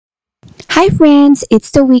Hi friends!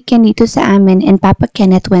 It's the weekend dito sa amin and Papa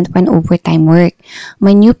Kenneth went for an overtime work.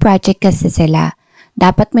 May new project kasi sila.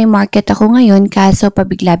 Dapat may market ako ngayon kaso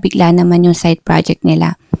pabigla-bigla naman yung side project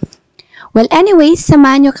nila. Well anyways,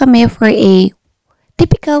 samahan nyo kami for a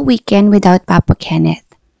typical weekend without Papa Kenneth.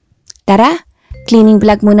 Tara! Cleaning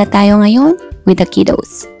vlog muna tayo ngayon with the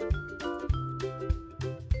kiddos.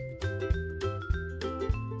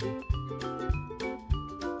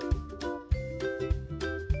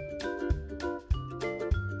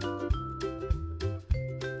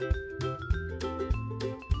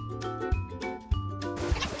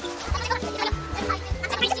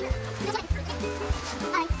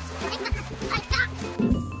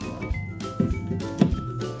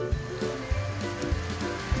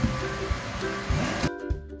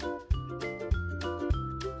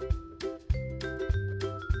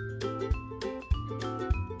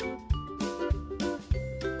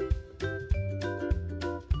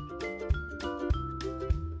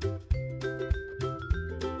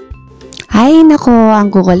 Ay nako, ang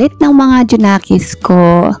kukulit ng mga junakis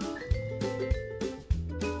ko.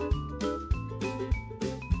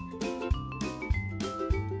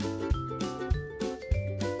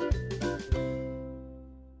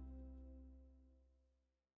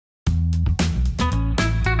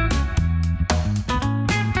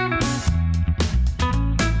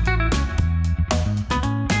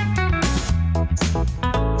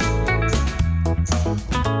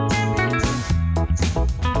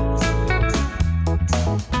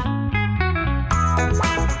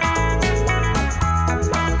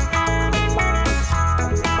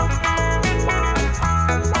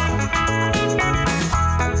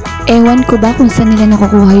 Ewan ko ba kung saan nila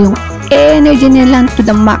nakukuha yung energy nila to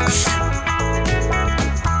the max.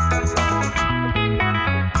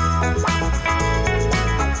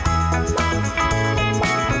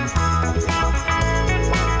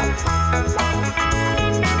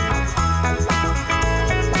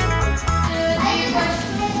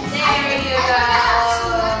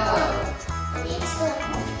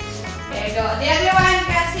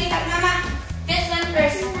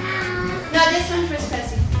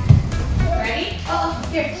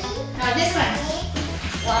 Here. Now this one.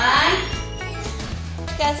 One.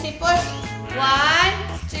 Kelsy push. 1,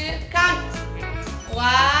 2. Count. 1,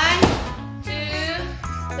 2,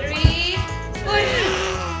 3. Push.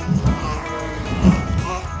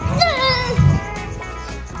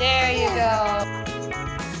 There you go.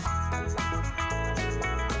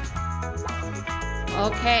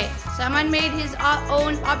 Okay. Someone made his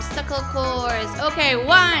own obstacle course. Okay. 1,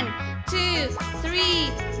 2,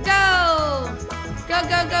 3. Go. Go,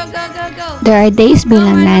 go, go, go, go, go. There are days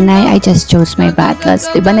bilang nanay, I just chose my battles.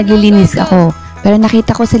 Diba naglilinis ako? Pero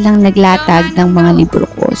nakita ko silang naglatag ng mga libro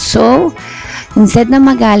ko. So, instead na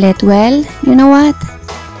magalit, well, you know what?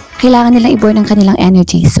 Kailangan nilang i-burn ang kanilang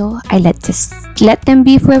energy. So, I just let them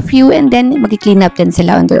be for a few and then mag-clean up din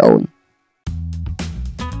sila on their own.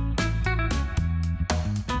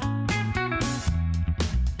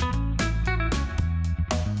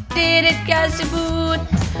 Did it, Kelsy boot?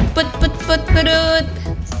 Put.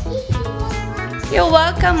 You're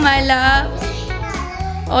welcome, my love.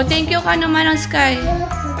 Oh, thank you ka naman ng Sky.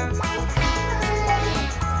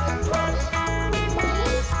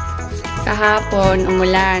 Kahapon,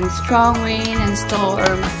 umulan. Strong wind and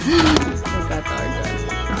storm. Nagkatagal.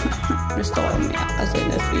 Gusto ko umiyak kasi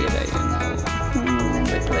nasira, you know.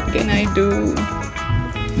 But what can I do?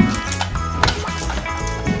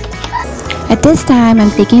 At this time,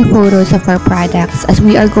 I'm taking photos of our products as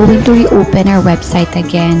we are going to reopen our website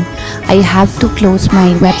again. I have to close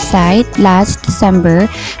my website last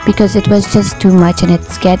December because it was just too much and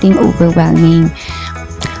it's getting overwhelming.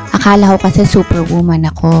 Akala ko kasi superwoman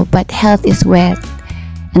ako, but health is wealth.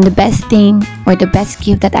 And the best thing or the best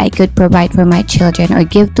gift that I could provide for my children or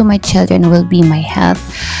give to my children will be my health.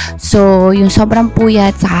 So, yung sobrang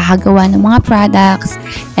puyat sa kakagawa ng mga products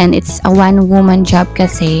and it's a one-woman job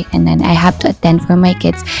kasi and then I have to attend for my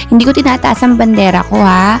kids. Hindi ko tinataas ang bandera ko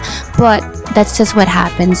ha, but that's just what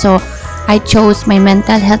happened. So, I chose my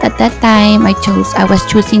mental health at that time. I was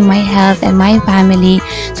choosing my health and my family.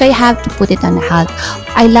 So, I have to put it on the health.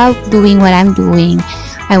 I love doing what I'm doing.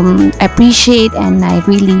 I appreciate and I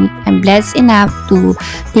really am blessed enough to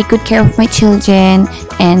take good care of my children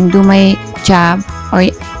and do my job or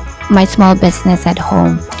my small business at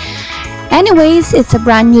home. Anyways, it's a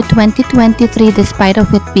brand new 2023 despite of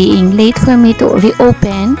it being late for me to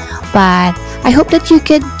reopen, but I hope that you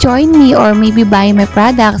could join me or maybe buy my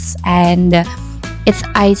products. And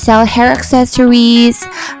I sell hair accessories.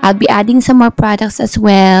 I'll be adding some more products as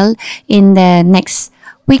well in the next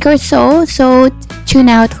week or so tune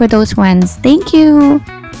out for those ones. Thank you.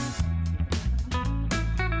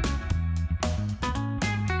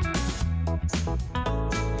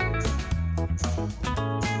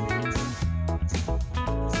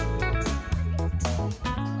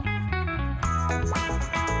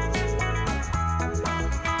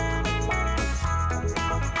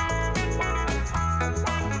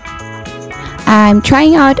 I'm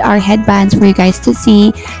trying out our headbands for you guys to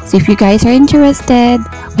see. So if you guys are interested,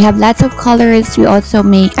 we have lots of colors. I also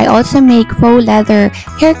make faux leather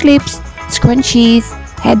hair clips, scrunchies,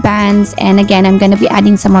 headbands, and again, I'm gonna be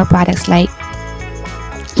adding some more products like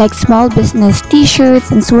small business t-shirts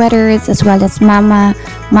and sweaters, as well as mama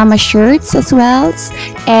shirts as well,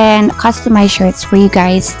 and customized shirts for you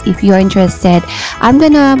guys if you're interested. I'm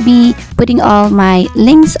gonna be putting all my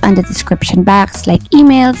links on the description box, like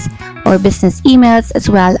emails or business emails, as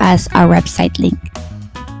well as our website link.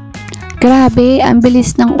 Grabe, ang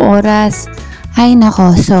bilis ng oras. Ay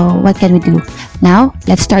nako, so what can we do? Now,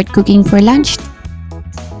 let's start cooking for lunch.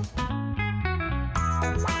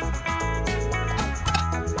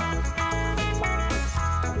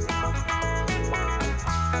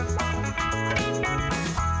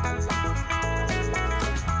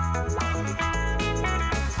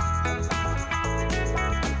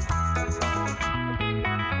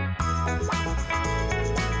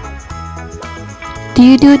 Do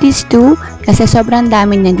you do this too? Kasi sobrang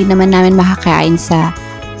dami na hindi naman namin makakain sa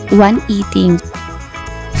one eating.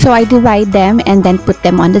 So I divide them and then put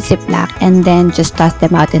them on the Ziploc and then just toss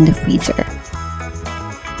them out in the freezer.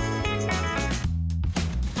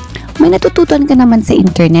 May natututuan ka naman sa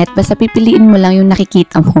internet, basta pipiliin mo lang yung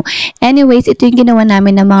nakikita mo. Anyways, ito yung ginawa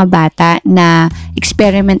namin ng mga bata na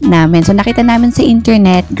experiment namin. So nakita namin sa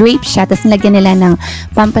internet, grape siya, tapos nilagyan nila ng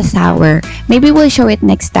pampasour. Maybe we'll show it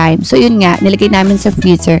next time. So yun nga, nilagay namin sa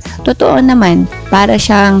freezer. Totoo naman, para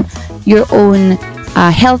siyang your own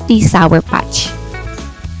healthy sour patch.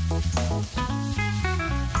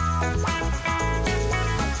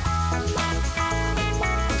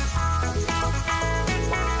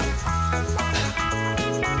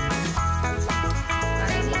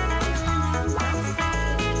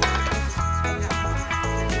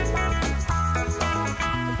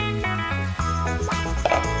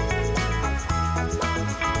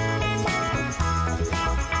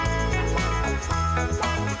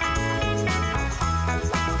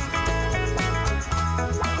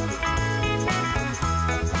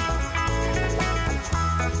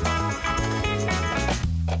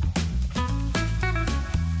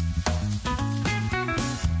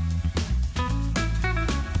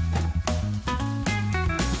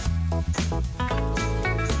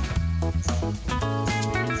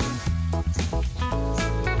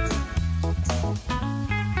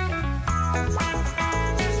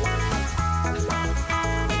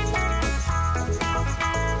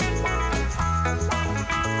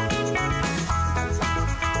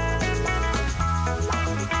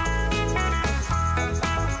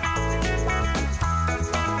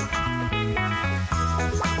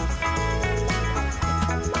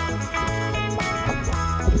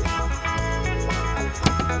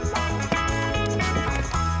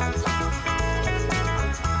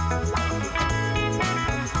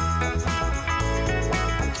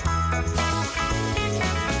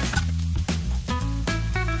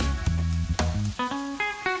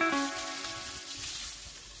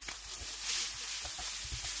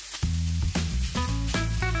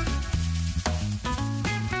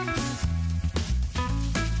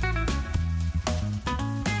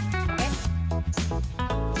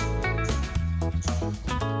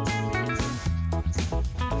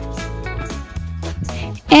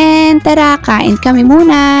 And tara, kain kami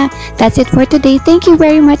muna. That's it for today. Thank you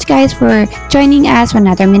very much guys for joining us for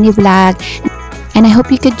another mini vlog. And I hope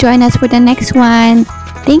you could join us for the next one.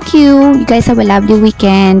 Thank you. You guys have a lovely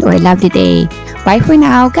weekend or a lovely day. Bye for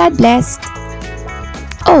now. God bless.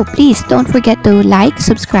 Oh, please don't forget to like,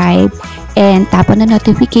 subscribe, and tap on the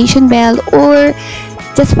notification bell or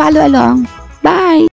just follow along. Bye!